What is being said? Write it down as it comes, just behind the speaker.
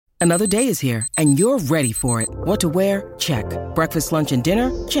Another day is here, and you're ready for it. What to wear? Check. Breakfast, lunch, and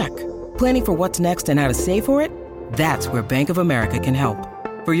dinner? Check. Planning for what's next and how to save for it? That's where Bank of America can help.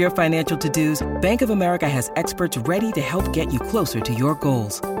 For your financial to-dos, Bank of America has experts ready to help get you closer to your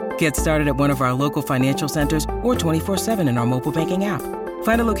goals. Get started at one of our local financial centers or 24/7 in our mobile banking app.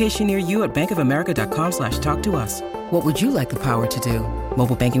 Find a location near you at bankofamerica.com/talktous. What would you like the power to do?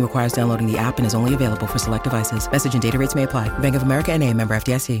 Mobile banking requires downloading the app and is only available for select devices. Message and data rates may apply. Bank of America N.A., member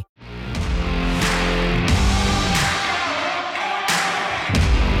FDIC.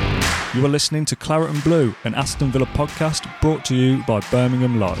 You are listening to Claret and Blue, an Aston Villa podcast brought to you by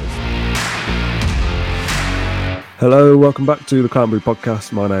Birmingham Live. Hello, welcome back to the Claret and Blue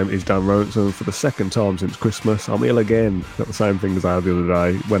podcast. My name is Dan Rowenson. For the second time since Christmas, I'm ill again. Got the same thing as I had the other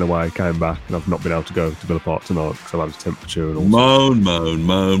day. Went away, came back, and I've not been able to go to Villa Park tonight because I've had a temperature and all.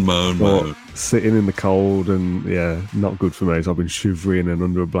 Moan. Sitting in the cold and, yeah, not good for me. So I've been shivering and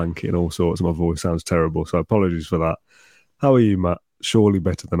under a blanket and all sorts, and my voice sounds terrible. So apologies for that. How are you, Matt? Surely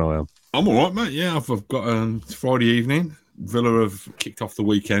better than I am. I'm all right, mate. Yeah, I've got it's Friday evening. Villa have kicked off the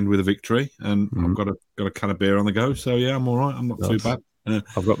weekend with a victory, and I've got a can of beer on the go. So yeah, I'm all right. I'm not too bad.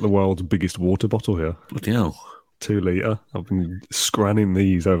 I've got the world's biggest water bottle here. Bloody hell. 2 litre. I've been scranning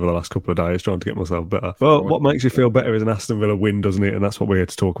these over the last couple of days trying to get myself better. Well, what makes you feel better is an Aston Villa win, doesn't it? And that's what we're here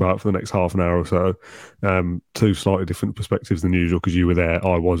to talk about for the next half an hour or so. 2 slightly different perspectives than usual because you were there,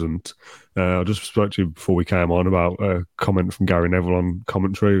 I wasn't. I just spoke to you before we came on about a comment from Gary Neville on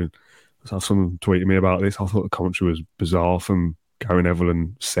commentary. So someone tweeted me about this. I thought the commentary was bizarre from Gary Neville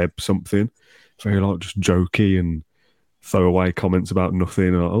and Seb something. Very just jokey and throwaway comments about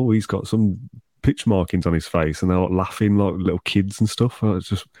nothing. And he's got some pitch markings on his face, and they're laughing like little kids and stuff. It's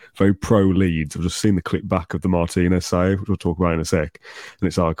just very pro Leeds. I've just seen the clip back of the Martinez save, which we'll talk about in a sec. And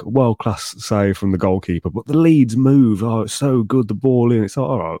it's like a world-class save from the goalkeeper, but the Leeds move. It's so good, the ball in. It's like,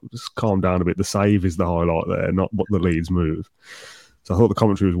 all right, just calm down a bit. The save is the highlight there, not what the Leeds move. So I thought the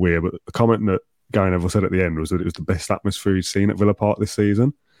commentary was weird, but the comment that Gary Neville said at the end was that it was the best atmosphere he'd seen at Villa Park this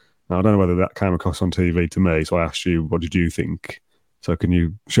season. Now, I don't know whether that came across on TV to me, so I asked you, what did you think? So can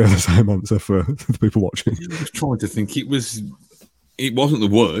you share the same answer for the people watching? I was trying to think. It wasn't the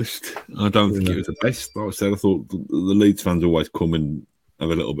worst. I don't think it was the best. Like I said, I thought the Leeds fans always come and have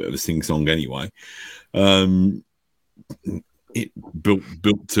a little bit of a sing-song anyway. It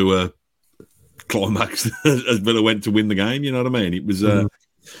built to a climax as Villa went to win the game. You know what I mean? It was, I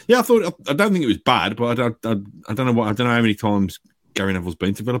don't think it was bad, but I don't know how many times Gary Neville's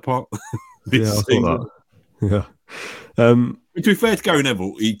been to Villa Park this season. I thought that. Yeah. To be fair to Gary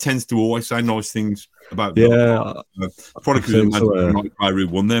Neville, he tends to always say nice things about Villa. Probably because Kyrie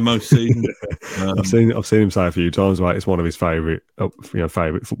won there most seasons. I've seen him say a few times, it's one of his favourite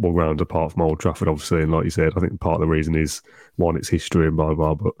football grounds apart from Old Trafford, obviously. And like you said, I think part of the reason is one, it's history and blah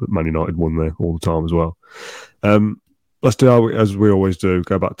blah. But Man United won there all the time as well. Let's do as we always do.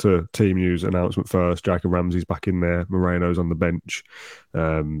 Go back to team news announcement first. Jacob Ramsey's back in there. Moreno's on the bench.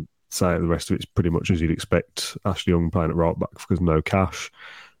 Say the rest of it's pretty much as you'd expect. Ashley Young playing at right back because no Cash.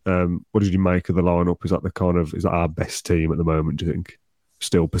 What did you make of the lineup? Is that our best team at the moment? Do you think?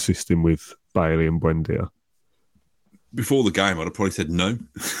 Still persisting with Bailey and Buendia? Before the game, I'd have probably said no.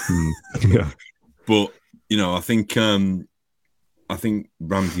 Yeah, but I think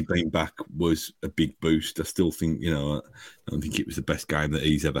Ramsey being back was a big boost. I still think I don't think it was the best game that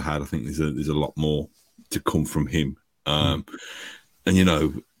he's ever had. I think there's a lot more to come from him. And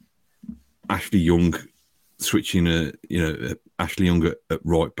Ashley Young switching, Ashley Young at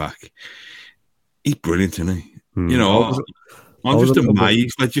right back. He's brilliant, isn't he? I'm just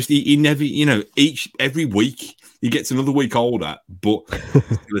amazed. He never, every week he gets another week older, but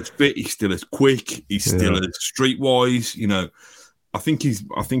he's still as fit. He's still as quick. He's still as streetwise. I think he's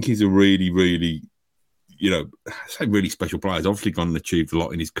a really, really, I say really special player. He's obviously gone and achieved a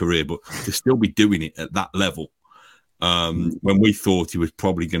lot in his career, but to still be doing it at that level. When we thought he was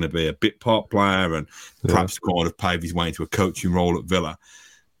probably going to be a bit part player and perhaps kind of pave his way into a coaching role at Villa,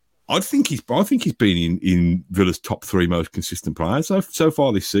 I think he's been in Villa's top 3 most consistent players so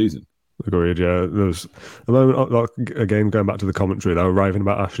far this season. Agreed, yeah. There's a moment, again, going back to the commentary, they were raving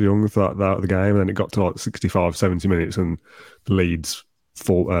about Ashley Young throughout the game, and then it got to 65, 70 minutes, and the Leeds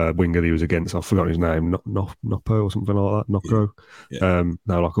winger that he was against, I've forgotten his name, Noppo or something like that, Nocco. Yeah.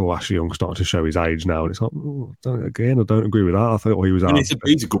 They're Ashley Young starting to show his age now, and it's like, I don't agree with that. I thought he was out.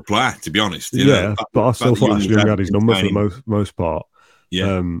 He's a good player, to be honest. But I still thought Ashley Young had his number for the most part.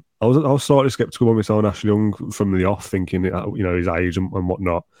 Yeah. I was slightly sceptical when we signed Ashley Young from the off, thinking his age and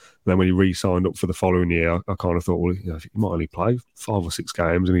whatnot. And then when he re-signed up for the following year, I kind of thought, he might only play 5 or 6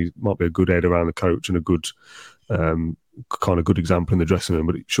 games, and he might be a good head around the coach and a good kind of good example in the dressing room,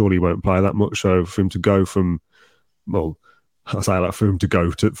 but surely he won't play that much. So for him to go from, well, I say that for him to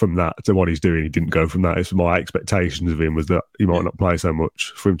go from that to what he's doing, he didn't go from that. It's my expectations of him was that he might not play so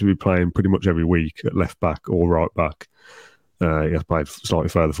much. For him to be playing pretty much every week at left back or right back, he has played slightly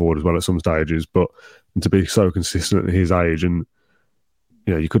further forward as well at some stages, but to be so consistent at his age, and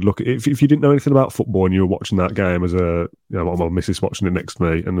you could look at if you didn't know anything about football and you were watching that game as my missus watching it next to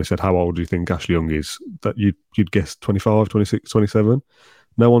me, and they said, "How old do you think Ashley Young is?" That you'd guess 25, 26, 27.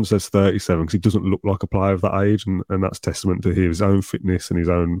 No one says 37 because he doesn't look like a player of that age, and that's testament to his own fitness and his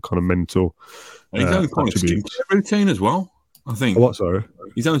own kind of mental and his own kind of skincare routine as well. I think. What, sorry?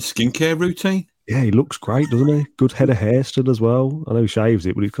 His own skincare routine. Yeah, he looks great, doesn't he? Good head of hair still as well. I know he shaves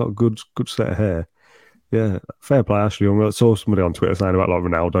it, but he's got a good set of hair. Yeah, fair play, Ashley Young. I saw somebody on Twitter saying about like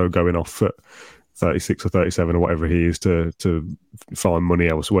Ronaldo going off at 36 or 37 or whatever he is to find money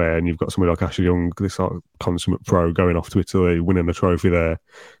elsewhere, and you've got somebody like Ashley Young, this sort of consummate pro, going off to Italy, winning a trophy there,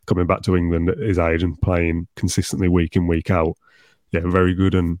 coming back to England at his age and playing consistently week in, week out. Yeah, very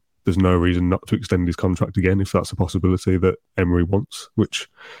good, and there's no reason not to extend his contract again if that's a possibility that Emery wants, which,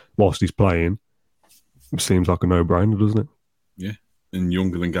 whilst he's playing, seems like a no-brainer, doesn't it? Yeah, and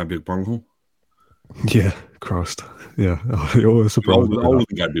younger than Gabriel Bonhor. Yeah, Christ. Yeah, you're surprised. Older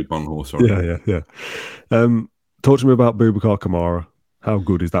than Gabriel Bonhor, sorry. Yeah. Talk to me about Boubacar Kamara. How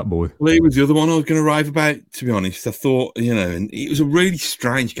good is that boy? Well, he was the other one I was going to rave about, to be honest. I thought, and it was a really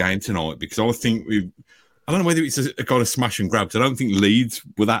strange game tonight because I think I don't know whether it's a kind of smash and grab. I don't think Leeds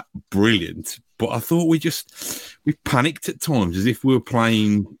were that brilliant, but I thought we panicked at times as if we were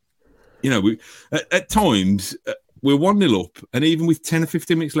playing, at times we're 1-0 up, and even with 10 or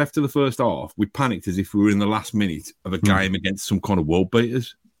 15 minutes left of the first half, we panicked as if we were in the last minute of a game against some kind of world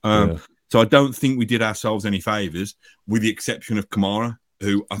beaters. So I don't think we did ourselves any favours, with the exception of Kamara,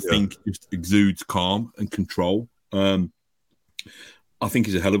 who I think just exudes calm and control. I think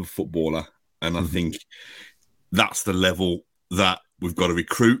he's a hell of a footballer, and I think that's the level that we've got to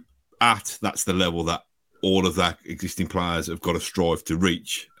recruit at. That's the level that all of that existing players have got to strive to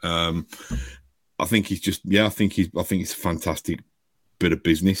reach. I think he's just, I think it's a fantastic bit of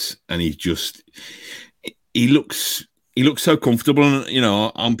business, and he looks so comfortable. And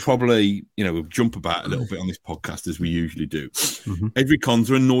I'm probably, we'll jump about a little bit on this podcast as we usually do. Edry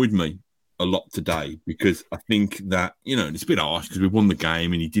Konsa annoyed me a lot today because I think that it's a bit harsh because we won the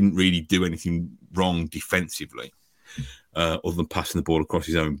game and he didn't really do anything wrong defensively, other than passing the ball across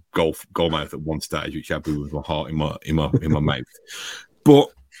his own goal mouth at one stage, which happened with my heart in my mouth. But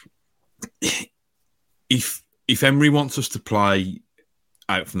if Emery wants us to play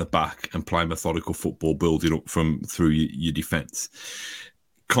out from the back and play methodical football, building up through your defence,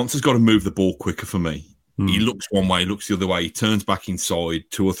 Konsa's got to move the ball quicker for me. He looks one way, he looks the other way, he turns back inside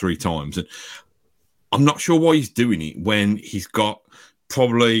 2 or 3 times, and I'm not sure why he's doing it when he's got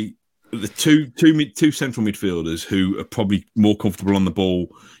probably the two central midfielders who are probably more comfortable on the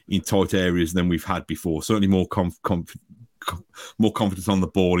ball in tight areas than we've had before. Certainly more confidence on the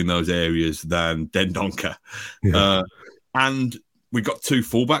ball in those areas than Dendoncker. And we've got 2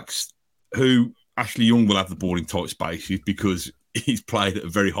 fullbacks who Ashley Young will have the ball in tight spaces because he's played at a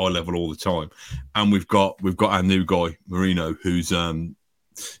very high level all the time. And we've got our new guy, Marino, who's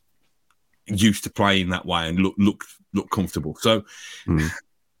used to playing that way and look comfortable. So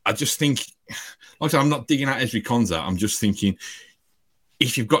I just think, like I said, I'm not digging at Edry Konsa. I'm just thinking,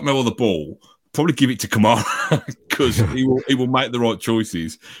 if you've got no other ball, probably give it to Kamara because he will make the right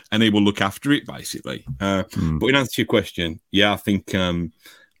choices and he will look after it basically. But in answer to your question, I think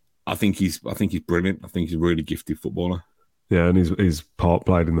he's brilliant. I think he's a really gifted footballer. Yeah, and his part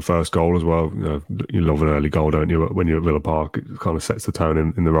played in the first goal as well. You love an early goal, don't you? When you're at Villa Park, it kind of sets the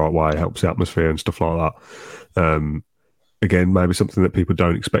tone in the right way, helps the atmosphere and stuff like that. Again, maybe something that people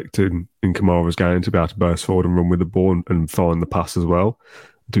don't expect in Kamara's game, to be able to burst forward and run with the ball and find the pass as well.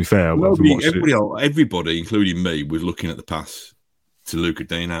 To be fair, everybody, including me, was looking at the pass to Luca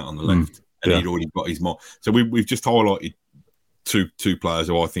Dean out on the left, and he'd already got his mark. So we've just highlighted two players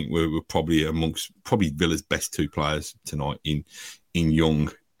who I think were probably amongst Villa's best 2 players tonight in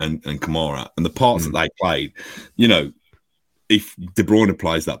Young and Kamara, and the parts that they played. If De Bruyne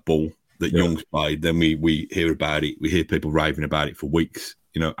plays that ball that Young's played, then we hear about it. We hear people raving about it for weeks.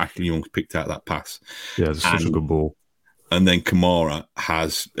 Ashley Young's picked out that pass. Yeah, it's such a good ball. And then Kamara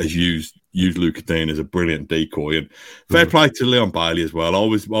has used Luca Dean as a brilliant decoy. And fair play to Leon Bailey as well. I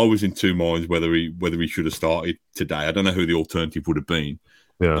was in 2 minds whether he should have started today. I don't know who the alternative would have been.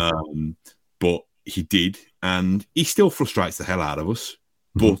 Yeah. But he did, and he still frustrates the hell out of us.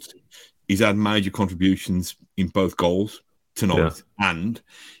 But he's had major contributions in both goals tonight, and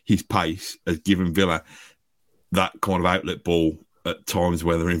his pace has given Villa that kind of outlet ball at times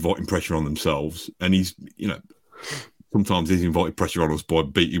where they're inviting pressure on themselves. And he's, sometimes he's invited pressure on us by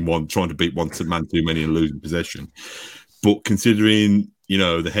trying to beat one man too many and losing possession. But considering,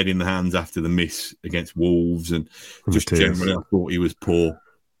 the head in the hands after the miss against Wolves and just generally, I thought he was poor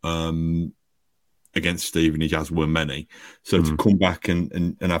against Stevenage, as were many. So to come back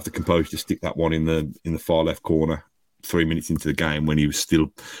and have the composure to stick that one in the far left corner 3 minutes into the game when he was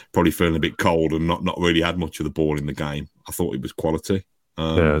still probably feeling a bit cold and not really had much of the ball in the game, I thought it was quality.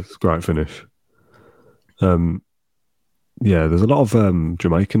 It's a great finish. There's a lot of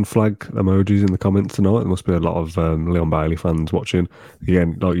Jamaican flag emojis in the comments tonight. There must be a lot of Leon Bailey fans watching.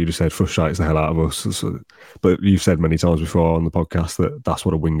 Again, like you just said, frustrates the hell out of us. But you've said many times before on the podcast that that's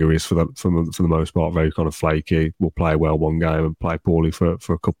what a winger is for the most part. Very kind of flaky. Will play well one game and play poorly for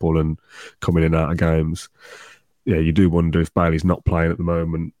a couple and come in and out of games. Yeah, you do wonder if Bailey's not playing at the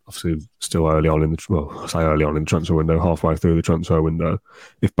moment. Obviously, still early on in the transfer window, halfway through the transfer window.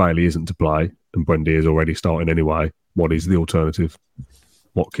 If Bailey isn't to play and Buendia is already starting anyway, what is the alternative?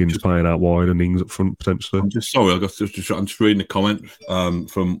 Watkins playing out wide and Ings up front potentially. I'm just sorry, I'm just reading a comment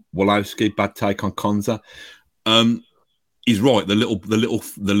from Wolowski. Bad take on Konsa. He's right. The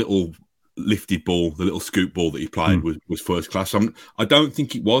little lifted ball, the little scoop ball that he played was first class. I don't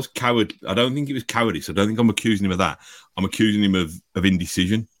think it was coward. I don't think it was cowardice. I don't think I'm accusing him of that. I'm accusing him of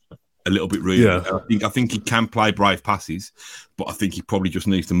indecision a little bit, really. Yeah. I think he can play brave passes, but I think he probably just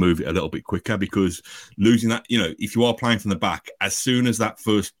needs to move it a little bit quicker because losing that, if you are playing from the back, as soon as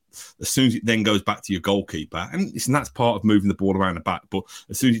it then goes back to your goalkeeper, and that's part of moving the ball around the back, but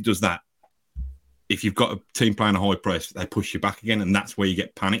as soon as it does that, if you've got a team playing a high press, they push you back again, and that's where you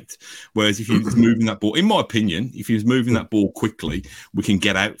get panicked. Whereas if you're moving that ball, in my opinion, if you're moving that ball quickly, we can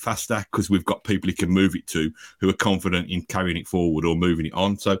get out faster because we've got people he can move it to who are confident in carrying it forward or moving it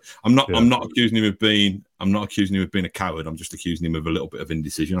on. So I'm not accusing him of being a coward. I'm just accusing him of a little bit of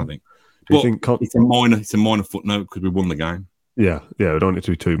indecision, I think. But it's a minor footnote because we won the game. Yeah, we don't want it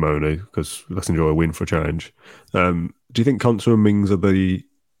to be too moany because let's enjoy a win for a change. Do you think Konsa and Mings are the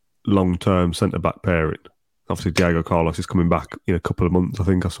long-term centre-back pairing? Obviously, Diego Carlos is coming back in a couple of months. I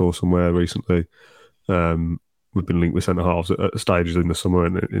think I saw somewhere recently. We've been linked with centre-halves at stages in the summer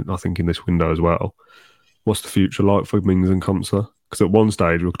and I think in this window as well. What's the future like for Mings and Konsa? Because at one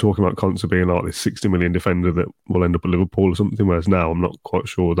stage, we were talking about Konsa being like this 60 million defender that will end up at Liverpool or something, whereas now I'm not quite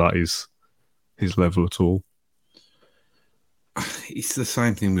sure that is his level at all. It's the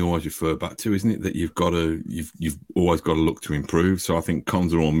same thing we always refer back to, isn't it? That you've always got to look to improve. So I think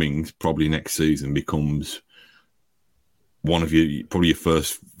Konsa or Mings probably next season becomes one of probably your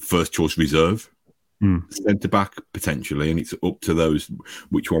first choice reserve centre back potentially, and it's up to those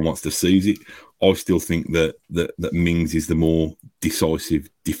which one wants to seize it. I still think that Mings is the more decisive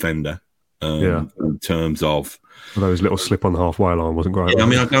defender in terms of. Although his little slip on the halfway line wasn't great. Yeah, I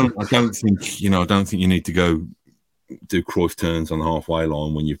mean, I don't think you need to go do Cruyff turns on the halfway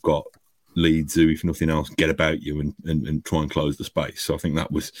line when you've got Leeds who, if nothing else, get about you and try and close the space. So I think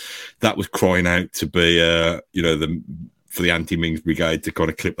that was crying out to be for the anti-Mings brigade to kind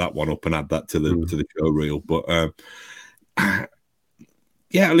of clip that one up and add that to the show reel. But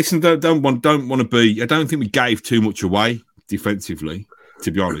listen, don't want to be. I don't think we gave too much away defensively,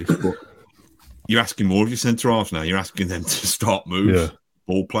 to be honest. But you're asking more of your centre halves now. You're asking them to start moves,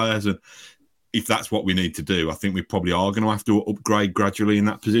 ball players, and if that's what we need to do, I think we probably are going to have to upgrade gradually in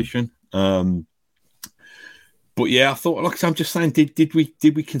that position. But yeah, I thought, like I'm just saying, did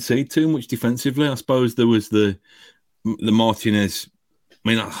we concede too much defensively? I suppose there was the Martinez. I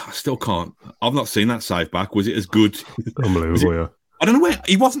mean, I still can't. I've not seen that save back. Was it as good? Unbelievable, yeah. I don't know where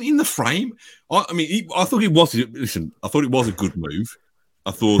he wasn't in the frame. I thought it was. Listen, I thought it was a good move. I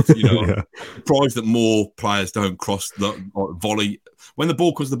thought, surprised that more players don't cross the volley. When the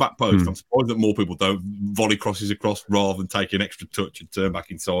ball comes to the back post, I'm surprised that more people don't volley crosses across rather than take an extra touch and turn back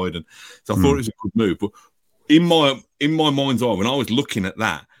inside. And so I thought it was a good move. But in my mind's eye, when I was looking at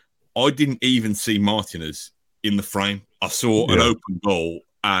that, I didn't even see Martinez in the frame. I saw an open goal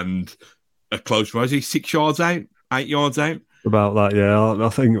and a close range. He's 6 yards out, 8 yards out. About that, yeah. I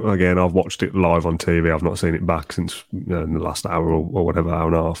think, again, I've watched it live on TV. I've not seen it back since in the last hour or whatever, hour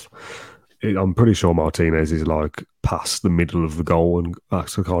and a half. I'm pretty sure Martinez is like past the middle of the goal and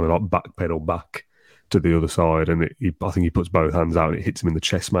actually kind of like backpedal back to the other side. And I think he puts both hands out and it hits him in the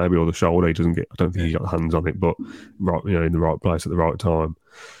chest maybe or the shoulder. I don't think he got hands on it, but in the right place at the right time.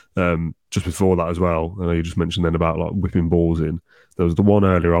 Just before that as well, I know you just mentioned then about like whipping balls in. There was the one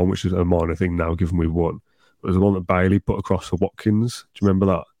earlier on, which is a minor thing now, given we've won. There's the one that Bailey put across for Watkins. Do you remember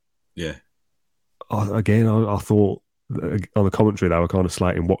that? Yeah. I thought on the commentary, they were kind of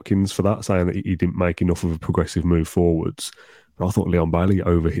slating Watkins for that, saying that he didn't make enough of a progressive move forwards. But I thought Leon Bailey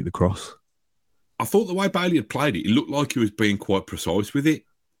overhit the cross. I thought the way Bailey had played it looked like he was being quite precise with it.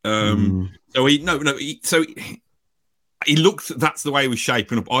 So he looked. That's the way he was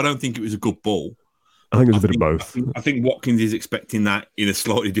shaping up. I don't think it was a good ball. I think it was a bit of both. I think Watkins is expecting that in a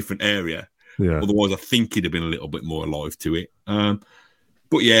slightly different area. Yeah. Otherwise, I think he'd have been a little bit more alive to it.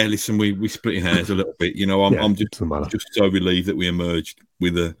 But yeah, listen, we splitting hairs a little bit. You know, I'm just so relieved that we emerged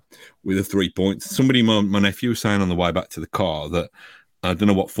with a 3 points. Somebody, my nephew, was saying on the way back to the car that I don't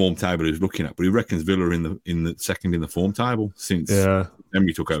know what form table he was looking at, but he reckons Villa are in the second in the form table since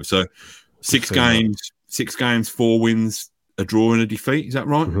Emery took over. So 6 games, 4 wins, a draw and a defeat. Is that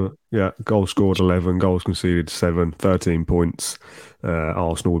right? Mm-hmm. Yeah, goals scored 11, goals conceded 7, 13 points.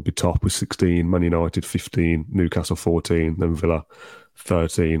 Arsenal would be top with 16, Man United 15, Newcastle 14, then Villa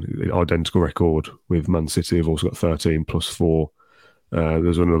 13. Identical record with Man City. Have also got 13 plus 4.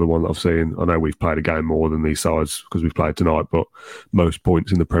 There's another one that I've seen. I know we've played a game more than these sides because we've played tonight, but most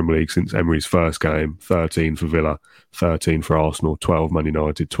points in the Premier League since Emery's first game, 13 for Villa, 13 for Arsenal, 12 Man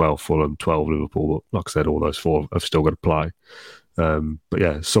United, 12 Fulham, 12 Liverpool. But like I said, all those 4 have still got to play. But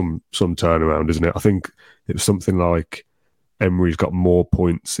yeah, some turnaround, isn't it? I think it was something like Emery's got more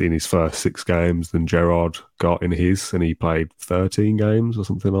points in his first 6 games than Gerrard got in his, and he played 13 games or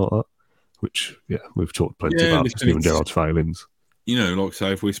something like that, which, yeah, we've talked plenty about Steven Gerrard's failings. You know, like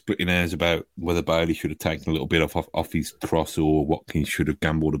say, if we're splitting hairs about whether Bailey should have taken a little bit off his cross, or Watkins should have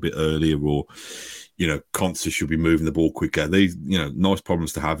gambled a bit earlier, or, you know, Konsa should be moving the ball quicker. These, you know, nice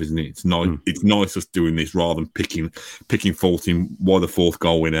problems to have, isn't it? It's nice. It's nice us doing this rather than picking fault in why the 4th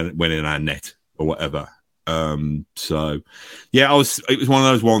goal went in our net or whatever. So yeah, it was one of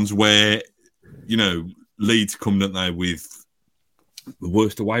those ones where, you know, Leeds come, don't they, with the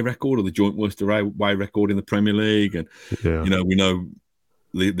worst away record or the joint worst away record in the Premier League, and you know, we know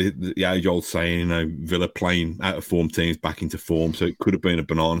the age-old saying, you know, Villa playing out of form teams back into form, so it could have been a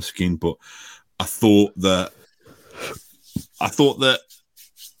banana skin. But I thought that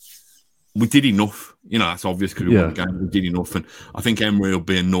we did enough. You know, that's obvious because we won the game. We did enough, and I think Emery will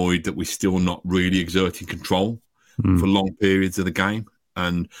be annoyed that we're still not really exerting control for long periods of the game.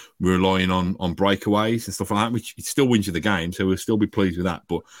 And we're relying on breakaways and stuff like that, which it still wins you the game, so we'll still be pleased with that.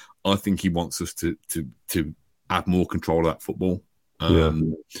 But I think he wants us to have more control of that football.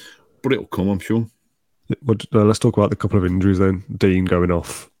 But it'll come, I'm sure. Let's talk about the couple of injuries then. Dean going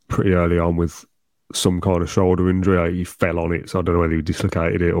off pretty early on with some kind of shoulder injury. He fell on it, so I don't know whether he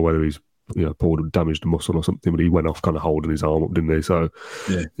dislocated it or whether he's, you know, pulled and damaged a muscle or something, but he went off kind of holding his arm up, didn't he? So,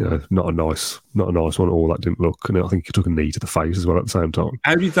 you know, not a nice one at all. That didn't look. And I think he took a knee to the face as well at the same time.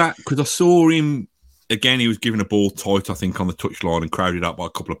 How did that? Because I saw him again. He was given a ball tight, I think, on the touchline and crowded out by a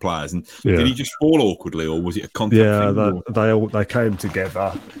couple of players. And did he just fall awkwardly, or was it a contact? Yeah, they came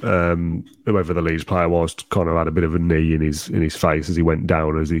together. Whoever the Leeds player was kind of had a bit of a knee in his face as he went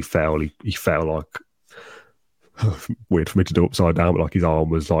down. As he fell, he fell like. Weird for me to do upside down, but like his arm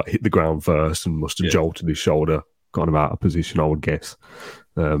was like hit the ground first and must have jolted his shoulder kind of out of position, I would guess.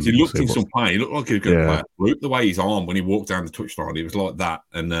 He looked in some pain. He looked like he was going to play. The way his arm, when he walked down the touchline, it was like that.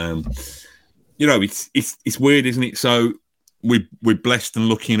 And you know, it's weird, isn't it? So we're blessed and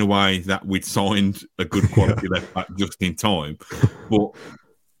lucky in a way that we'd signed a good quality left back just in time, but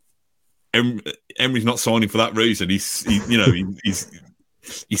Emery's not signing for that reason. He's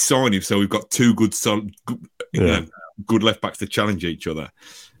signed him, so we've got 2 good left backs to challenge each other,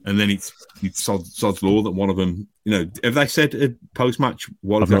 and then it's sod's law that one of them. You know, have they said post match?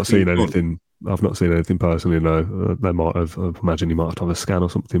 I've not seen anything. I've not seen anything personally. No, they might have. I imagine he might have a scan or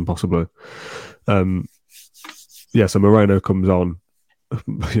something, possibly. So Moreno comes on.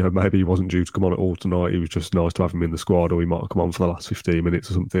 You know, maybe he wasn't due to come on at all tonight. It was just nice to have him in the squad, or he might have come on for the last 15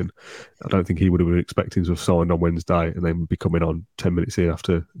 minutes or something. I don't think he would have been expecting to have signed on Wednesday and then be coming on 10 minutes in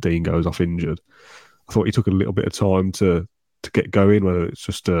after Dean goes off injured. I thought he took a little bit of time to get going, whether it's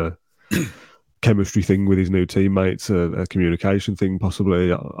just a chemistry thing with his new teammates, a communication thing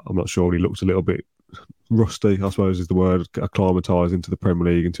possibly. I'm not sure. He looked a little bit rusty, I suppose is the word, acclimatised into the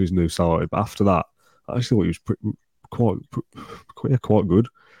Premier League, into his new side. But after that, I actually thought he was quite good.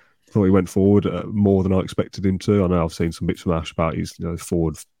 I thought he went forward more than I expected him to. I know I've seen some bits from Ash about his, you know,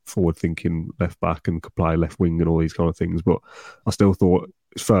 forward thinking left back and could play left wing and all these kind of things, but I still thought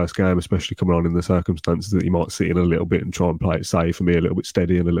his first game, especially coming on in the circumstances, that he might sit in a little bit and try and play it safe and be a little bit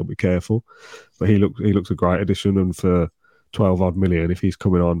steady and a little bit careful. But he looks a great addition, and for 12 odd million, if he's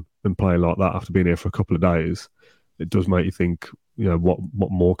coming on and playing like that after being here for a couple of days, it does make you think, you know,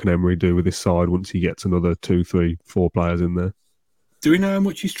 what more can Emery do with this side once he gets another 2, 3, 4 players in there? Do we know how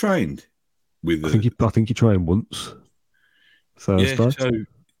much he's trained with? I think he trained once. Thursday.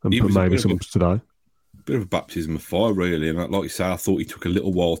 And maybe some today. Bit of a baptism of fire, really. And like you say, I thought he took a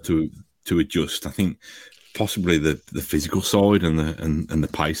little while to adjust. I think possibly the physical side and the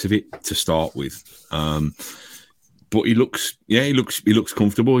pace of it to start with. But he looks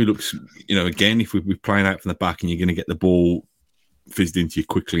comfortable. He looks, again, if we're playing out from the back and you're going to get the ball fizzed into you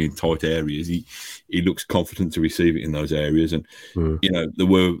quickly in tight areas, he looks confident to receive it in those areas. And there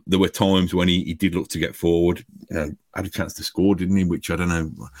were times when he did look to get forward. Had a chance to score, didn't he? Which I don't know.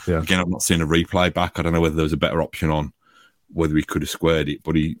 Yeah. Again, I've not seen a replay back. I don't know whether there was a better option on whether he could have squared it.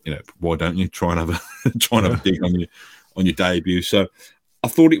 But why don't you try and have a dig on your debut? So I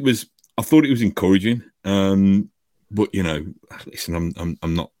thought it was encouraging. But listen, I'm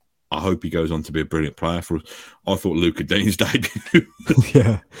not. I hope he goes on to be a brilliant player for us. I thought Lucas Digne's debut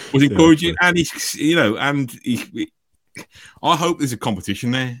was encouraging, and I hope there's a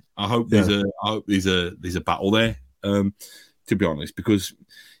competition there. I hope there's a battle there. To be honest, because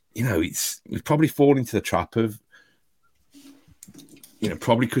we've probably fallen into the trap of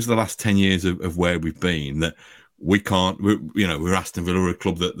probably because of the last 10 years of where we've been that. We can't. We're Aston Villa, we're a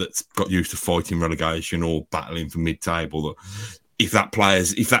club that's got used to fighting relegation or battling for mid-table. That if that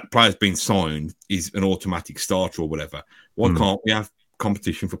player's been signed, is an automatic starter or whatever. Why can't we have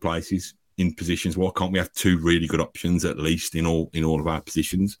competition for places in positions? Why can't we have two really good options at least in all of our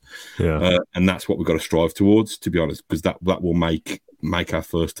positions? Yeah, and that's what we've got to strive towards, to be honest, because that will make our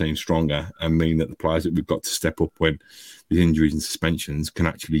first team stronger and mean that the players that we've got to step up when there's injuries and suspensions can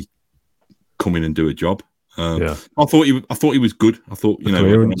actually come in and do a job. I thought he was good. I thought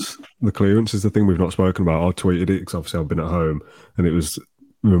the clearance is the thing we've not spoken about. I tweeted it because obviously I've been at home, and it was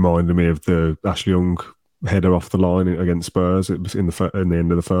reminding me of the Ashley Young header off the line against Spurs. It was in the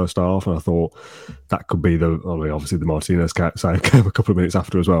end of the first half, and I thought that could be obviously the Martinez save came a couple of minutes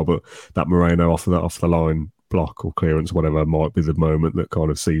after as well. But that Moreno off the line block or clearance, whatever, might be the moment that kind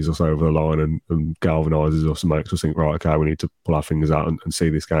of sees us over the line and galvanises us and makes us think, right, okay, we need to pull our fingers out and see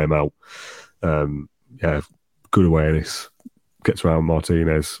this game out. Good awareness, gets around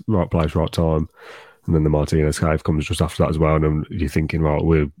Martinez, right place, right time, and then the Martinez save comes just after that as well. And then you're thinking, right,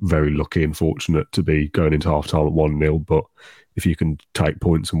 we're very lucky and fortunate to be going into half time at 1-0. But if you can take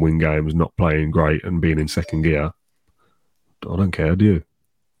points and win games, not playing great and being in second gear, I don't care, do you?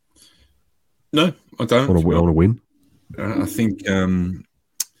 No, I don't. I want to win. I think.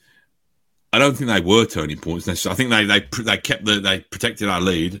 I don't think they were turning points. I think they protected our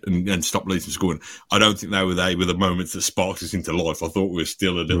lead and stopped Leeds from scoring. I don't think they were the moments that sparked us into life. I thought we were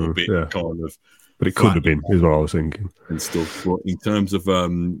still a little bit kind of. But it could have been, is what I was thinking. And stuff. But in terms of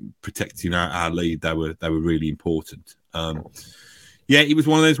protecting our lead, they were really important. It was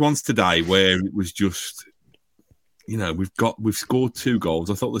one of those ones today where it was just, we've scored 2 goals.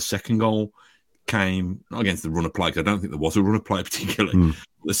 I thought the second goal came not against the run of play, because I don't think there was a run of play particularly.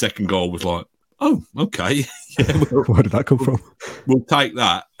 The second goal was like, oh, okay. Where did that come from? We'll take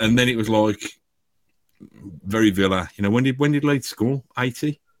that. And then it was like very Villa. When did Leeds score?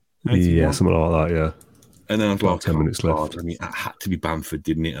 80? Yeah, something like that, yeah. And then I was like, 10 minutes left. I mean, it had to be Bamford,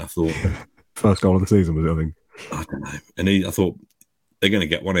 didn't it? I thought. First goal of the season, was it, I think? I don't know. And I thought, they're going to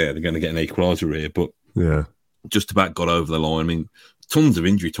get one here. They're going to get an equaliser here. But just about got over the line. I mean, tons of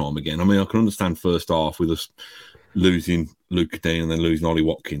injury time again. I mean, I can understand first half with us losing Lucas Digne and then losing Ollie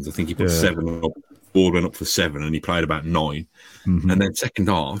Watkins. I think he put 7 up, ball went up for 7, and he played about 9. And then second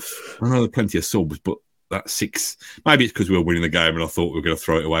half, I know there are plenty of subs, but that 6, maybe it's because we were winning the game and I thought we were going to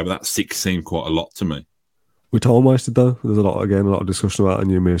throw it away, but that 6 seemed quite a lot to me. We're time wasted though. There's a lot of discussion about, and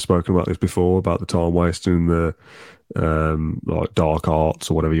you may have spoken about this before, about the time wasting, the like dark arts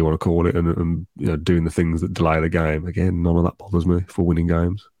or whatever you want to call it, and doing the things that delay the game. Again, none of that bothers me for winning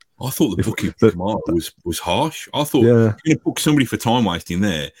games. I thought the booking was harsh. I thought if you're going to book somebody for time wasting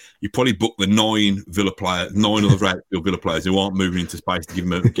there, you probably book the 9 other outfield Villa players who aren't moving into space to give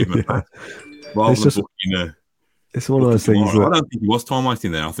them a pass. Rather than booking it's one of those things. I don't think he was time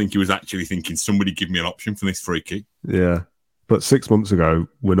wasting there. I think he was actually thinking, somebody give me an option for this free kick. Yeah. But 6 months ago,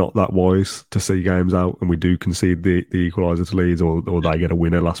 we're not that wise to see games out, and we do concede the equaliser to Leeds, or they get a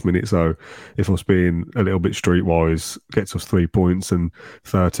winner last minute. So if us being a little bit streetwise gets us 3 points and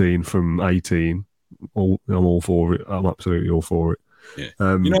 13 from 18, I'm all for it. I'm absolutely all for it.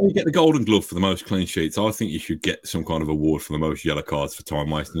 Yeah. You get the Golden Glove for the most clean sheets. I think you should get some kind of award for the most yellow cards for time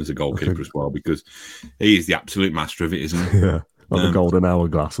wasting as a goalkeeper as well, because he is the absolute master of it, isn't he? Yeah. Like the golden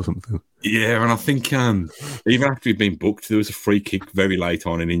hourglass or something. Yeah, and I think even after he'd been booked, there was a free kick very late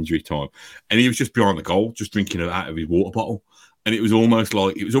on in injury time, and he was just behind the goal, just drinking it out of his water bottle, and it was almost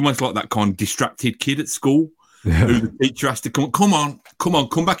like that kind of distracted kid at school who the teacher has to come come on,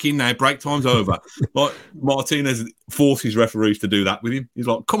 come back in now. Break time's over. Like Martinez forces referees to do that with him. He's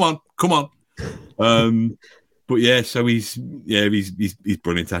like, come on. But yeah, so he's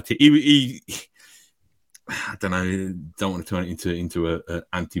brilliant at it. He I don't know. Don't want to turn it into a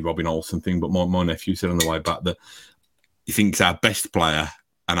anti-Robin Olsen thing, but my nephew said on the way back that he thinks our best player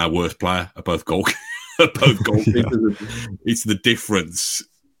and our worst player are both goalkeepers. It's the difference.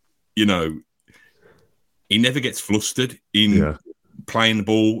 You know, he never gets flustered in playing the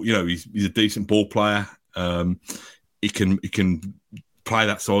ball. You know, he's a decent ball player. He can play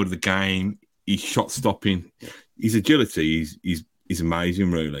that side of the game. He's shot stopping. His agility is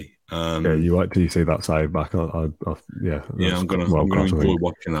amazing, really. You wait till you see that save back. I'm gonna enjoy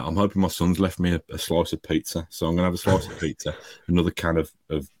watching that. I'm hoping my son's left me a slice of pizza, so I'm gonna have a slice of pizza, another can of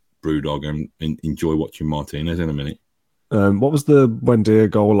BrewDog, and enjoy watching Martinez in a minute. What was the Buendia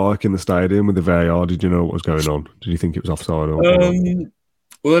goal like in the stadium with the VAR? Did you know what was going on? Did you think it was offside?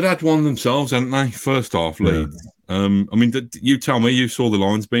 Well, they'd had one themselves, hadn't they? First half lead. I mean, you tell me, you saw the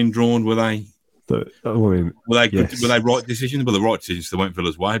lines being drawn. Were they? Were they right decisions? Well, the right decisions, they went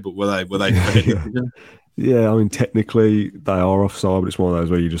Villa's way, but were they fair decisions? Yeah, I mean, technically they are offside, but it's one of those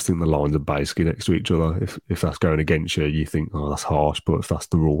where you just think the lines are basically next to each other. If that's going against you, you think, oh, that's harsh, but if that's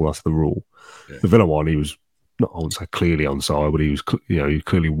the rule, that's the rule. Yeah. The Villa one, he was not, I wouldn't say clearly onside, but he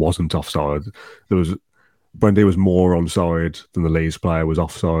clearly wasn't offside. Buendia was more onside than the Leeds player was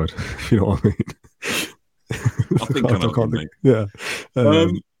offside. If you know what I mean? I think I know what you mean. Yeah.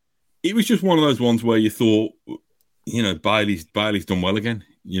 It was just one of those ones where you thought, you know, Bailey's done well again.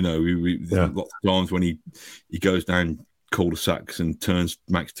 You know, lots of times when he goes down cul-de-sacs and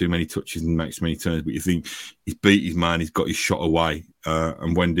makes too many touches and makes many turns, but you think he's beat his man, he's got his shot away,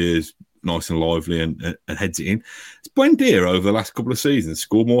 and Buendia's nice and lively and heads it in. It's Buendia over the last couple of seasons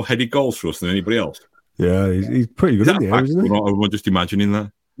scored more headed goals for us than anybody else. Yeah, he's pretty good in the air, isn't he? Or am I just imagining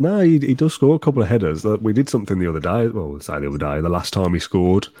that? No, he does score a couple of headers. We did something the other day. Well, we'll say the other day, the last time he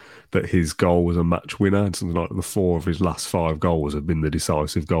scored, that his goal was a match winner. And something like the 4 of his last 5 goals have been the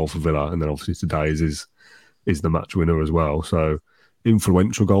decisive goal for Villa. And then obviously today's is the match winner as well. So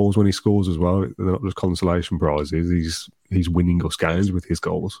influential goals when he scores as well. They're not just consolation prizes. He's winning us games with his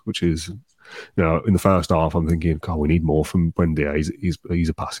goals, which is, you know, in the first half, I'm thinking, God, we need more from Buendia. He's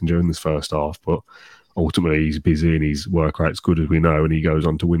a passenger in this first half, but ultimately he's busy and his work rate's good, as we know, and he goes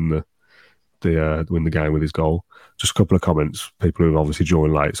on to win the game with his goal. Just a couple of comments. People who've obviously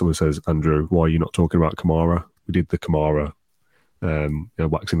joined late. Someone says, Andrew, why are you not talking about Kamara? We did the Kamara,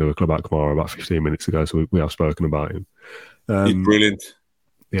 waxing lyrical about Kamara about 15 minutes ago, so we have spoken about him. He's brilliant.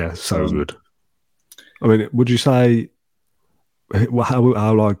 Yeah, so good. I mean, would you say, how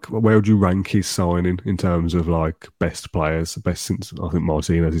where would you rank his signing in terms of like best players? Best since, I think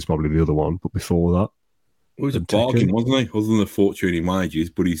Martinez is probably the other one, but before that, well, he's a bargain, wasn't he? Other than the fortune in wages,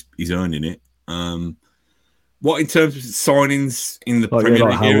 but he's earning it. What in terms of signings in the Premier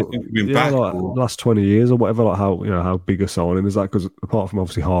League? Last 20 years or whatever, like how big a signing is that? Because apart from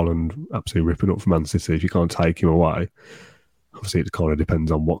obviously Haaland absolutely ripping up for Man City, if you can't take him away, obviously it kind of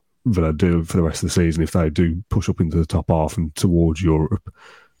depends on what Villa do for the rest of the season. If they do push up into the top half and towards Europe,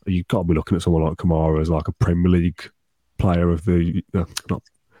 you've got to be looking at someone like Kamara as like a Premier League player of the, not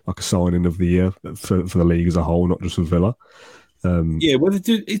like a signing of the year for the league as a whole, not just for Villa. Well, has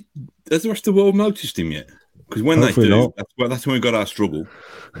the rest of the world noticed him yet? Because when they do, that's when we got our struggle.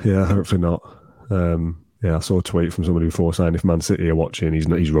 Yeah, hopefully not. I saw a tweet from somebody before saying if Man City are watching,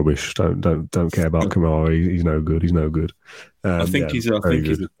 he's rubbish. Don't care about Kamara. He's no good. He's no good. I think he's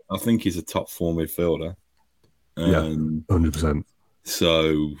a top 4 midfielder. 100%.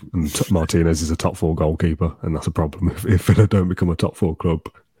 So Martinez is a top 4 goalkeeper, and that's a problem if Villa don't become a top 4 club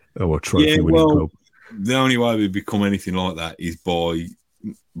or a trophy winning club. The only way we become anything like that is by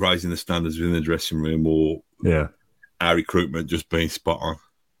raising the standards within the dressing room, or our recruitment just being spot on.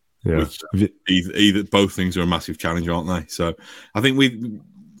 Yeah, either both things are a massive challenge, aren't they? So I think I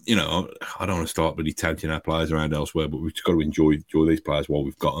don't want to start really touting our players around elsewhere, but we've just got to enjoy these players while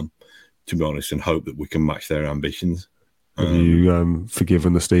we've got them, to be honest, and hope that we can match their ambitions. Have you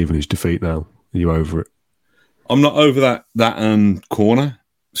forgiven the Stevenage defeat now? Are you over it? I'm not over that corner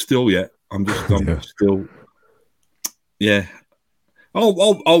still yet. I'm still. Yeah. I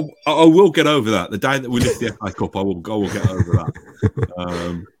will get over that. The day that we lift the FA Cup, I will get over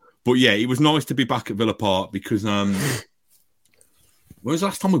that. But yeah, it was nice to be back at Villa Park because when was the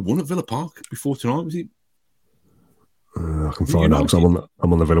last time we won at Villa Park? Before tonight, was it? I can find out because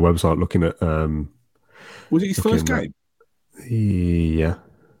I'm on the Villa website looking at. Was it his first game? Yeah.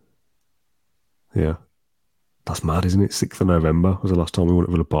 That's mad, isn't it? 6th of November was the last time we won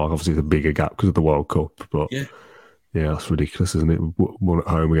at Villa Park. Obviously, it's a bigger gap because of the World Cup, but Yeah, that's ridiculous, isn't it? Won at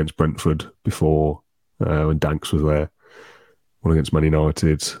home against Brentford before when Danks was there. Won against Man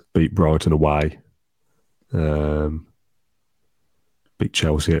United, beat Brighton away. Beat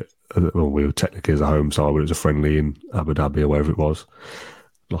Chelsea we were technically as a home side, but it was a friendly in Abu Dhabi or wherever it was.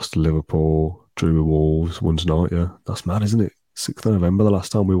 Lost to Liverpool, drew with Wolves, won tonight, yeah. That's mad, isn't it? 6th of November, the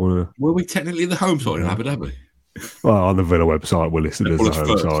last time we won Were we technically the home side in Abu Dhabi? Well, on the Villa website, we're listed as the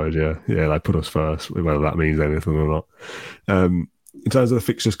home side, yeah. Yeah, they put us first, whether that means anything or not. In terms of the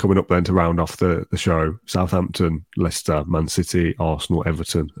fixtures coming up then to round off the show, Southampton, Leicester, Man City, Arsenal,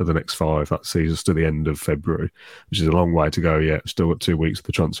 Everton are the next 5. That sees us to the end of February, which is a long way to go yet. Still got 2 weeks of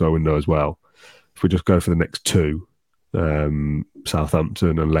the transfer window as well. If we just go for the next 2,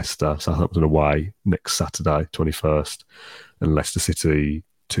 Southampton and Leicester, Southampton away next Saturday, 21st, and Leicester City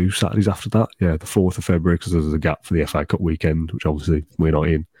 2 Saturdays after that. Yeah, the 4th of February, because there's a gap for the FA Cup weekend, which obviously we're not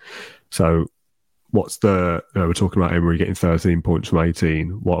in. So what's we're talking about Emery getting 13 points from 18.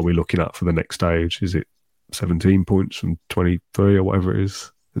 What are we looking at for the next stage? Is it 17 points from 23 or whatever it is?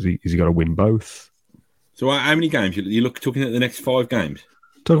 Has he got to win both? So how many games? You talking at the next 5 games?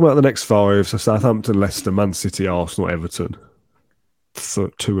 Talking about the next 5. So Southampton, Leicester, Man City, Arsenal, Everton.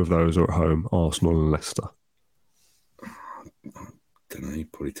 2 of those are at home, Arsenal and Leicester. I don't know,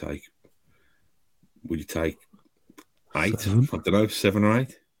 would you take 8? 7? I don't know, 7 or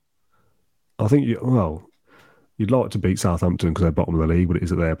 8? I think, you'd like to beat Southampton because they're bottom of the league, but it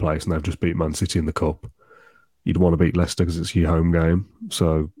is at their place and they've just beat Man City in the Cup. You'd want to beat Leicester because it's your home game.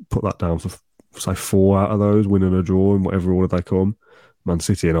 So put that down for, say, 4 out of those, win and a draw in whatever order they come. Man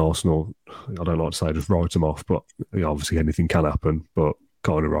City and Arsenal, I don't like to say just write them off, but obviously anything can happen, but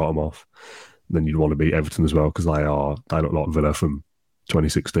kind of write them off. And then you'd want to beat Everton as well because they look like Villa from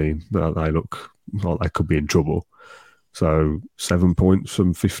 2016. They look like they could be in trouble. So 7 points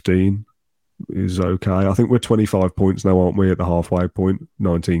from 15 is okay. I think we're 25 points now, aren't we, at the halfway point?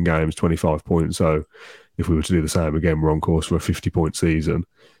 19 games, 25 points. So if we were to do the same again, we're on course for a 50-point season.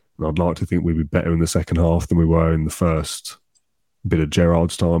 And I'd like to think we'd be better in the second half than we were in the first bit of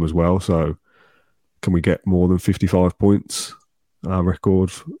Gerrard's time as well. So can we get more than 55 points, our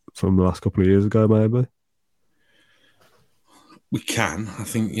record from the last couple of years ago, maybe? We can. I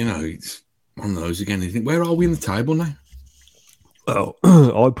think, it's on those again. You think, where are we in the table now? Well,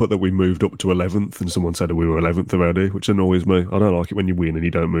 I put that we moved up to 11th and someone said that we were 11th already, which annoys me. I don't like it when you win and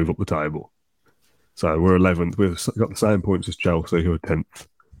you don't move up the table. So we're 11th. We've got the same points as Chelsea, who are 10th.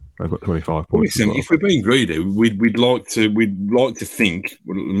 They've got 25 points. Listen, if we're being greedy, we'd like to think.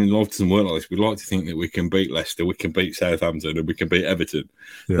 I mean, life doesn't work like this. We'd like to think that we can beat Leicester, we can beat Southampton, and we can beat Everton.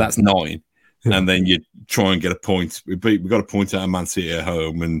 Yeah. That's 9, and then you try and get a point. We got a point out of Man City at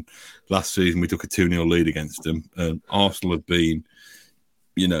home, and last season we took a 2-0 lead against them. And Arsenal have been,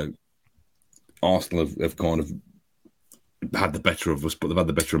 Arsenal have kind of had the better of us, but they've had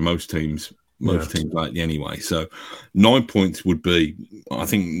the better of most teams. Teams lately anyway. So 9 points would be, I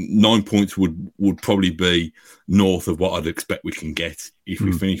think 9 points would probably be north of what I'd expect we can get if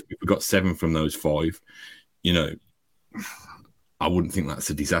we finish. If we got 7 from those 5, I wouldn't think that's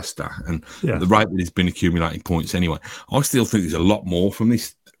a disaster. And the rate that he's been accumulating points anyway, I still think there's a lot more from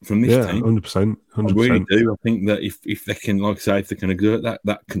this team. 100%. I really do. I think that if they can, like I say, if they can exert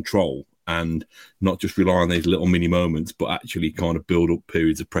that control and not just rely on these little mini moments, but actually kind of build up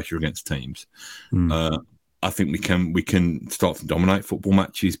periods of pressure against teams. I think we can start to dominate football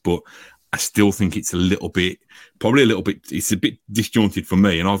matches, but I still think it's it's a bit disjointed for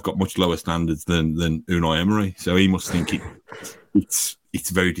me, and I've got much lower standards than Unai Emery, so he must think it's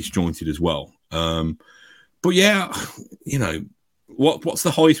very disjointed as well. But yeah, what's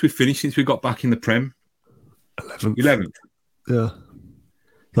the highest we've finished since we got back in the Prem? 11th. Yeah.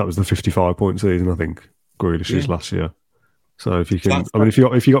 That was the 55-point season, I think, Grealish's last year. So if you can,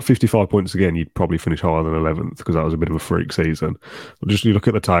 if you got 55 points again, you'd probably finish higher than 11th because that was a bit of a freak season. But just you look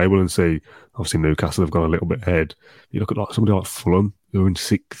at the table and see, obviously Newcastle have gone a little bit ahead. You look at somebody like Fulham, who are in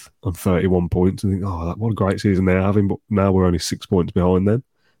 6th on 31 points, and think, what a great season they're having. But now we're only 6 points behind them,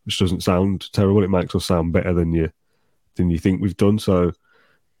 which doesn't sound terrible. It makes us sound better than you think we've done. So,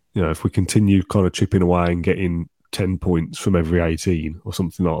 if we continue kind of chipping away and getting 10 points from every 18 or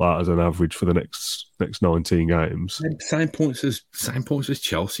something like that as an average for the next 19 games. Same points as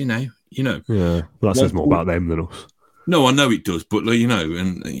Chelsea now, Yeah, well, that says more about them than us. No, I know it does, but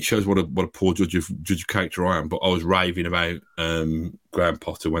and it shows what a poor judge of character I am. But I was raving about Graham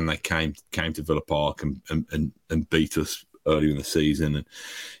Potter when they came to Villa Park and beat us earlier in the season,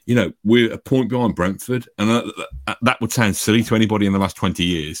 and we're a point behind Brentford, and that would sound silly to anybody in the last 20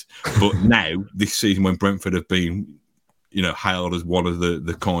 years, but now this season when Brentford have been hailed as one of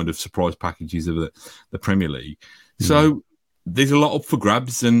the kind of surprise packages of the Premier League. So there's a lot up for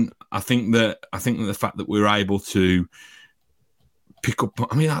grabs, and I think that the fact that we're able to pick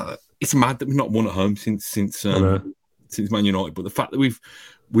up, I mean, it's mad that we've not won at home since Man United, but the fact that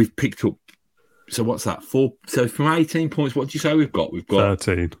we've picked up. So what's that? 4. So from 18 points, what did you say we've got? We've got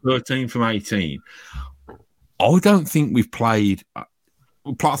 13 from 18. I don't think we've played. I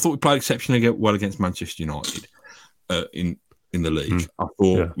thought we played exceptionally well against Manchester United in the league. I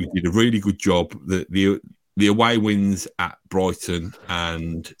thought we did a really good job. The away wins at Brighton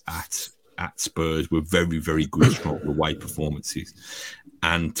and at Spurs were very, very good, strong away performances.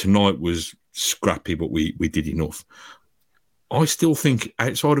 And tonight was scrappy, but we did enough. I still think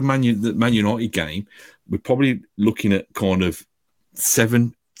outside of the Man United game, we're probably looking at kind of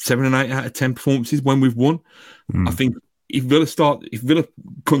 7 and 8 out of 10 performances when we've won. I think if Villa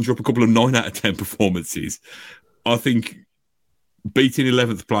conjure up a couple of 9 out of 10 performances, I think beating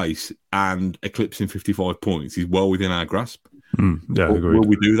 11th place and eclipsing 55 points is well within our grasp. Yeah, I agree. Will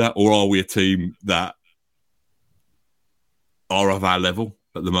we do that, or are we a team that are of our level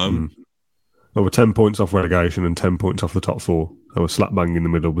at the moment? Well, we're 10 points off relegation and 10 points off the top 4. So we're slap bang in the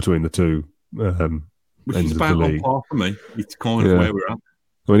middle between the two which ends is of the about on league. par for me. It's kind of where we're at.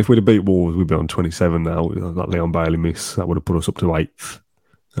 I mean, if we'd have beat Wolves, we'd be on 27 now. That Leon Bailey miss, that would have put us up to 8th.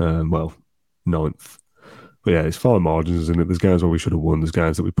 9th. But yeah, it's fine margins, isn't it? There's games where we should have won. There's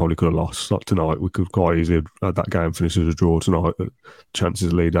games that we probably could have lost. Like tonight, we could quite easily have had that game finish as a draw tonight.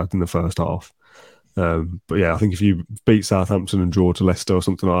 Chances lead out in the first half. But yeah, I think if you beat Southampton and draw to Leicester or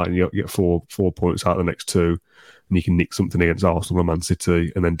something like that, and you get four points out of the next 2, and you can nick something against Arsenal and Man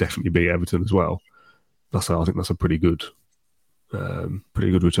City, and then definitely beat Everton as well. I think that's a pretty good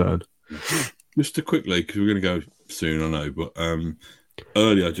return. Just to quickly, because we're going to go soon, I know, but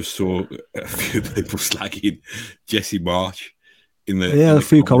earlier I just saw a few people slagging Jesse Marsch a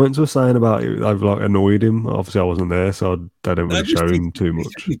few comments were saying about it. I've annoyed him. Obviously, I wasn't there, so I didn't really show him too much.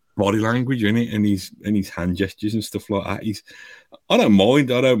 His body language, isn't it, and his hand gestures and stuff like that. I don't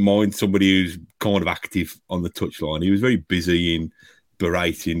mind somebody who's kind of active on the touchline. He was very busy in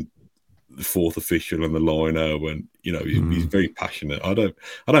berating the fourth official and the liner, and he's very passionate. I don't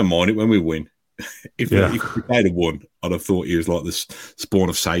mind it when we win. If we played a won, I'd have thought he was like the spawn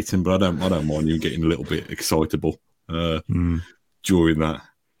of Satan. But I don't mind you getting a little bit excitable during that.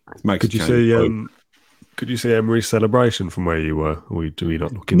 Could you see Emery's celebration from where you were? Or do we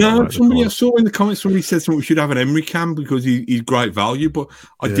not looking? No, I saw in the comments somebody said we should have an Emery cam because he's great value, but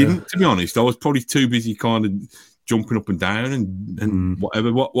I didn't. To be honest, I was probably too busy kind of jumping up and down and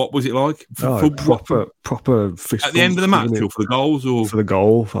whatever. What was it like? Proper fist at the end of the match, or for the goals, or for the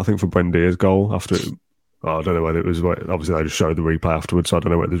goal? I think for Buendia's goal after. I don't know whether it was. Obviously, they just showed the replay afterwards, so I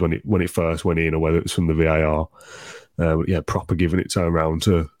don't know whether it was when it first went in or whether it was from the VAR. But yeah, proper giving it turn around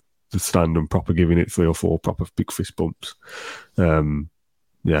to the stand and proper giving it 3 or 4 proper big fist bumps.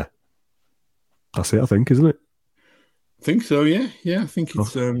 Yeah, that's it. I think, isn't it? I think so. Yeah. I think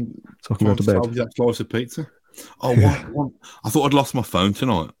it's talking about the bed. That slice of pizza. Oh, what? I thought I'd lost my phone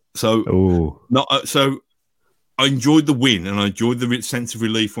tonight. So I enjoyed the win and I enjoyed the sense of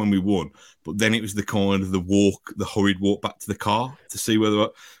relief when we won. But then it was the kind of the hurried walk back to the car to see whether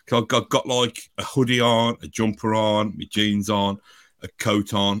I got like a hoodie on, a jumper on, my jeans on, a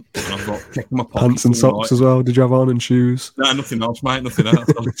coat on, and I've got checking my pockets. Pants and socks as well. Did you have on, and shoes? No, nothing else, mate. Nothing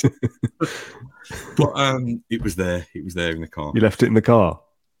else. But it was there. It was there in the car. You left it in the car?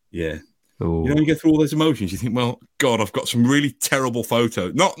 Yeah. Ooh. You get through all those emotions, you think, well, God, I've got some really terrible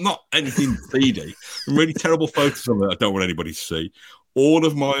photos. Not anything seedy. Some really terrible photos on there I don't want anybody to see. All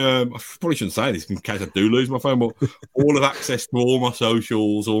of my, I probably shouldn't say this in case I do lose my phone, but all of access to all my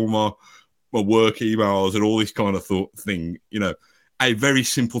socials, all my work emails and all this kind of thing, a very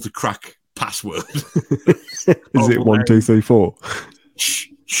simple to crack password. Is it 1, 2, 3, 4?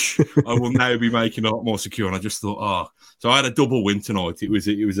 I will now be making it a lot more secure. And I just thought, so I had a double win tonight. It was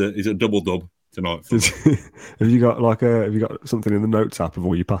a double dub tonight. Have you got something in the notes app of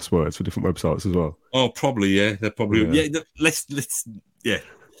all your passwords for different websites as well? Oh, probably, yeah. They're probably Let's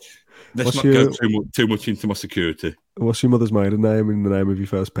not go too much into my security. What's your mother's maiden name in the name of your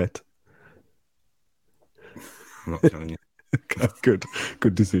first pet? I'm not telling you.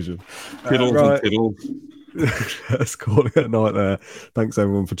 Good decision. Tiddles and tiddles. Let's call it a night there. Thanks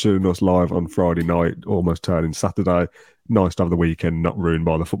everyone for tuning us live on Friday night, almost turning Saturday. Nice to have the weekend not ruined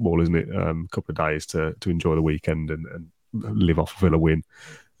by the football, isn't it? A couple of days to enjoy the weekend and live off a Villa win.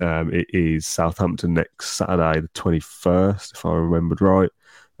 It is Southampton next Saturday, the 21st, if I remembered right.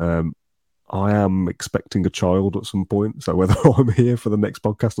 I am expecting a child at some point, so whether I'm here for the next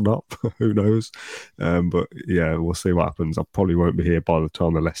podcast or not, who knows? But yeah, we'll see what happens. I probably won't be here by the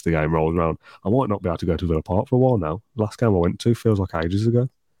time the Leicester game rolls around. I might not be able to go to Villa Park for a while now. Last game I went to feels like ages ago.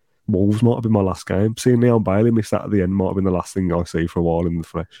 Wolves might have been my last game. Seeing Leon Bailey miss that at the end might have been the last thing I see for a while in the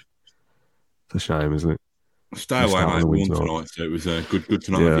flesh. It's a shame, isn't it? Stay away, mate. We won tonight, so it was good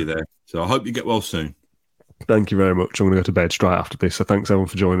to have you there. So I hope you get well soon. Thank you very much. I'm going to go to bed straight after this. So thanks everyone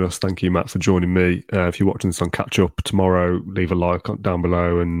for joining us. Thank you, Matt, for joining me. If you're watching this on Catch Up tomorrow, leave a like down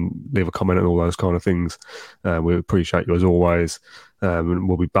below and leave a comment and all those kind of things. We appreciate you as always. And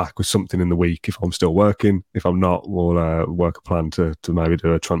we'll be back with something in the week if I'm still working. If I'm not, we'll work a plan to maybe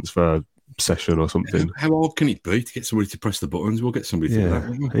do a transfer session or something. How hard can it be to get somebody to press the buttons? We'll get somebody to do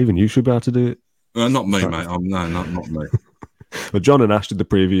that. Even you should be able to do it. Not me, mate. Not me. But John and Ash did the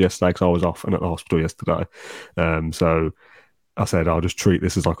preview yesterday because I was off and at the hospital yesterday. So I said I'll just treat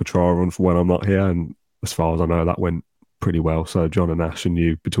this as like a trial run for when I'm not here. And as far as I know, that went pretty well. So John and Ash and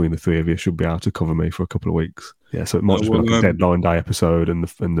you, between the three of you, should be able to cover me for a couple of weeks. Yeah, so it might just be like a deadline day episode and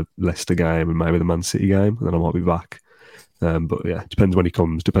the Leicester game and maybe the Man City game, and then I might be back. But yeah, it depends when he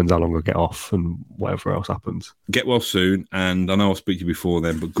comes, depends how long I get off and whatever else happens. Get well soon, and I know I'll speak to you before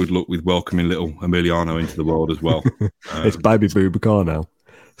then, but good luck with welcoming little Emiliano into the world as well. It's baby Boubacar now.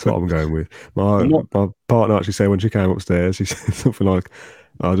 That's what I'm going with. My partner actually said when she came upstairs, she said something like,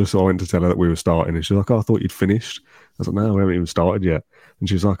 I went to tell her that we were starting, and she was like, I thought you'd finished. I was like, no, we haven't even started yet. And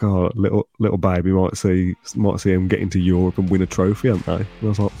she was like, oh, little baby might see him get into Europe and win a trophy, haven't they? And I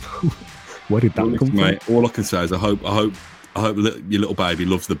was like, where did that come from? Mate, all I can say is I hope your little baby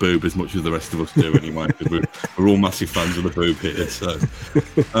loves the boob as much as the rest of us do anyway, because we're all massive fans of the boob here. So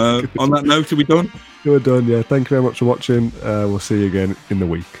on that note, are we done? We're done, yeah. Thank you very much for watching. We'll see you again in the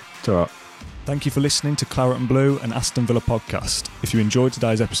week. Ta-ra. Thank you for listening to Claret and Blue, an Aston Villa podcast. If you enjoyed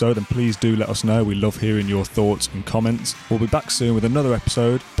today's episode, then please do let us know. We love hearing your thoughts and comments. We'll be back soon with another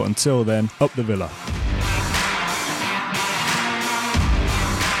episode, but until then, up the Villa.